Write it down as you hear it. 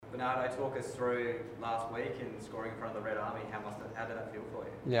Bernardo, talk us through last week and scoring in front of the Red Army. How did that feel for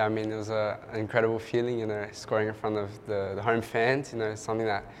you? Yeah, I mean, it was an incredible feeling, scoring in front of the home fans, something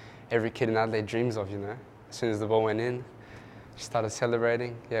that every kid in Adelaide dreams of, As soon as the ball went in, started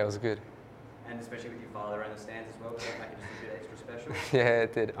celebrating. Yeah, it was good. And especially with your father in the stands as well, did that make it just a bit extra special? Yeah,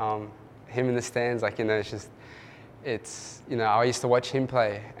 it did. Him in the stands, I used to watch him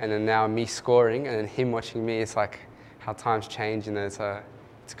play, and then now me scoring, and then him watching me, it's like how times change,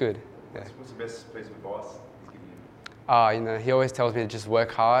 it's good. Yeah. What's the best piece of advice he's given you? He always tells me to just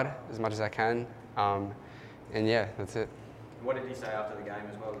work hard as much as I can, and yeah, that's it. What did he say after the game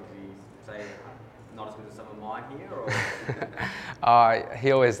as well? Did he say, not as good as some of mine here, or?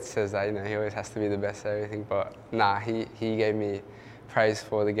 He always says that, he always has to be the best at everything, but nah, he gave me praise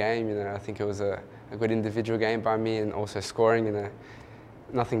for the game, I think it was a good individual game by me, and also scoring,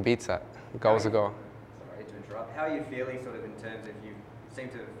 nothing beats that. A goal's a goal. Sorry to interrupt. How are you feeling sort of in terms of you seem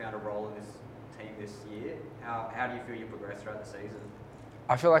to have found a role in this team this year? How do you feel you progressed throughout the season?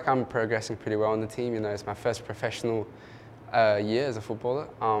 I feel like I'm progressing pretty well in the team, it's my first professional year as a footballer.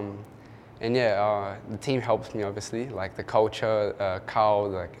 The team helps me obviously, like the culture, Carl,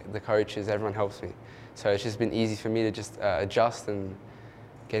 like the coaches, everyone helps me. So it's just been easy for me to just adjust and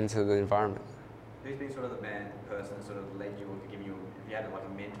get into the environment. Who's been sort of the person that sort of led you or given you, if you had like a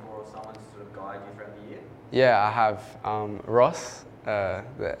mentor or someone to sort of guide you throughout the year? Yeah, I have Ross,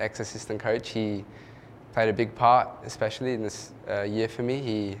 the ex-assistant coach. He played a big part, especially in this year for me.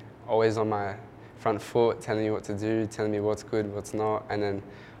 He always on my front foot, telling me what to do, telling me what's good, what's not, and then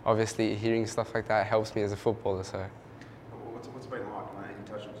obviously hearing stuff like that helps me as a footballer. So, what's it been like? I know you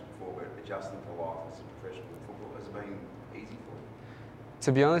touched on this before, but adjusting to life as a professional footballer, has it been easy for you?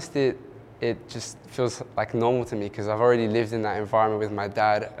 To be honest, it just feels like normal to me because I've already lived in that environment with my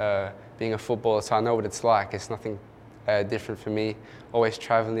dad being a footballer, so I know what it's like. It's nothing different for me. Always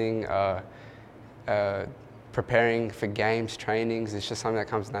traveling, preparing for games, trainings. It's just something that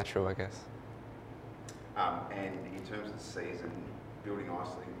comes natural, I guess. And in terms of the season, building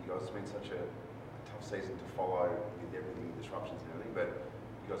nicely, you guys have been such a tough season to follow with everything, disruptions and everything, but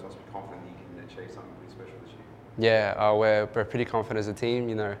you guys must be confident that you can achieve something pretty special this year. Yeah, we're pretty confident as a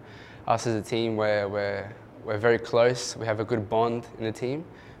team. Us as a team, we're very close. We have a good bond in the team,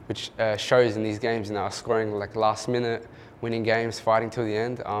 which shows in these games. Scoring like last minute, winning games, fighting till the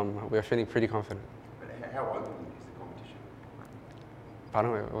end. We're feeling pretty confident. But how open is the competition?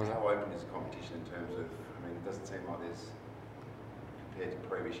 Pardon me, what was that? How open is the competition in terms of? I mean, it doesn't seem like there's, compared to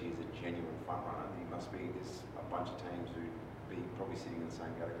previous years, a genuine front runner. There must be a bunch of teams who be probably sitting in the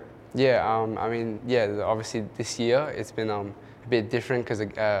same category. Yeah, obviously this year it's been a bit different because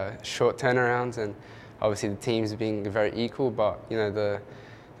of short turnarounds, and obviously the teams being very equal. But the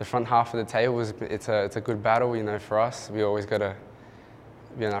front half of the table it's a good battle. For us, we always got to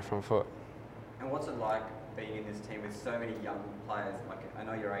be on our front foot. And what's it like being in this team with so many young players? Like I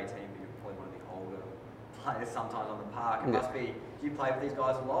know you're 18, but you're probably one of the older players sometimes on the park. It must be. Do you play with these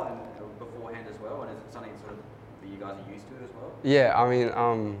guys a lot and beforehand as well? And is it something sort of that you guys are used to as well? Yeah, I mean,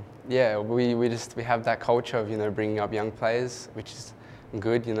 we have that culture of bringing up young players, which is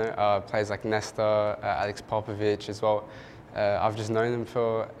good. Players like Nesta, Alex Popovic as well. I've just known them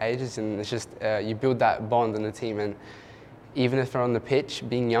for ages, and it's just you build that bond in the team. And even if they're on the pitch,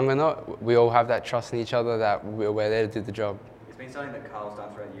 being young or not, we all have that trust in each other that we're there to do the job. It's been something that Carl's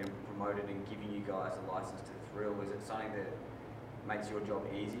done throughout the year, promoted and giving you guys a license to thrill. Is it something that makes your job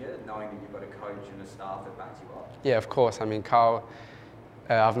easier, knowing that you've got a coach and a staff that backs you up? Yeah, of course. I mean, Carl,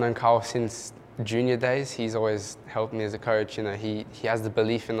 I've known Carl since junior days. He's always helped me as a coach. He has the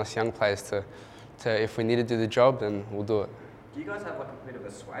belief in us young players to if we need to do the job, then we'll do it. Do you guys have like a bit of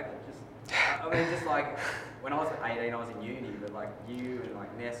a swagger? Just like when I was 18, I was in uni, but like you and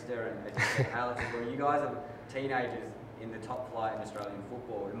like Nesta and as you said, Alex, well, you guys are teenagers in the top flight in Australian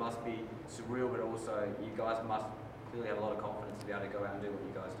football. It must be surreal, but also you guys must clearly have a lot of confidence to be able to go out and do what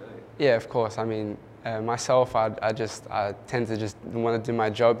you guys do. Yeah, of course. I mean, myself, I tend to just want to do my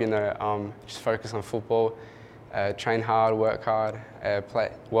job. Just focus on football, train hard, work hard,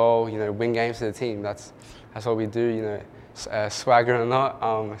 play well. Win games for the team. That's what we do. Swagger or not,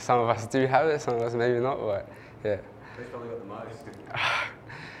 some of us do have it, some of us maybe not, but yeah. Who's probably got the most?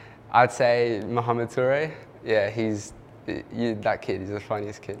 I'd say Mohamed Toure. Yeah, that kid. He's the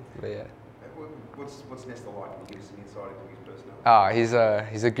funniest kid. But yeah. What's Nesta like? Can you give us some insight into his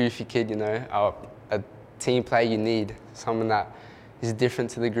personality? He's a goofy kid. A team player you need, someone that is different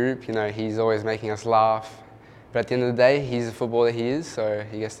to the group. He's always making us laugh. But at the end of the day, he's the footballer he is, so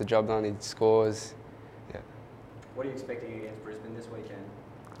he gets the job done. He scores. What are you expecting against Brisbane this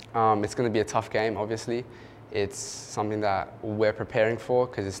weekend? It's going to be a tough game, obviously. it's something that we're preparing for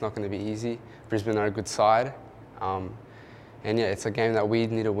because it's not going to be easy. Brisbane are a good side. And yeah, it's a game that we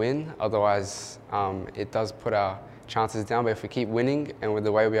need to win. Otherwise, it does put our chances down. But if we keep winning and with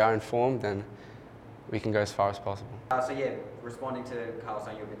the way we are in form, then we can go as far as possible. So yeah, responding to Carl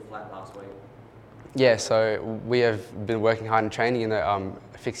saying you were a bit flat last week. Yeah, so we have been working hard in training,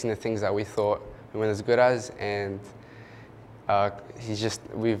 fixing the things that we thought we weren't as good as, and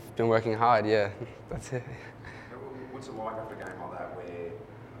we've been working hard. Yeah, that's it. What's it like after a game like that where, I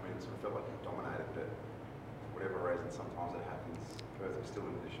mean, it sort of felt like you dominated, but for whatever reason, sometimes it happens. Perth was still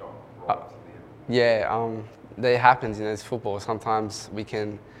into the shot right up to the end. Yeah, it happens. It's football. Sometimes we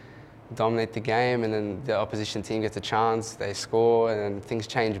can dominate the game, and then the opposition team gets a chance, they score, and then things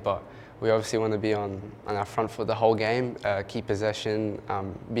change. But we obviously want to be on our front foot the whole game, keep possession,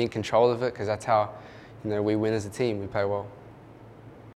 be in control of it, because that's how we win as a team. We play well.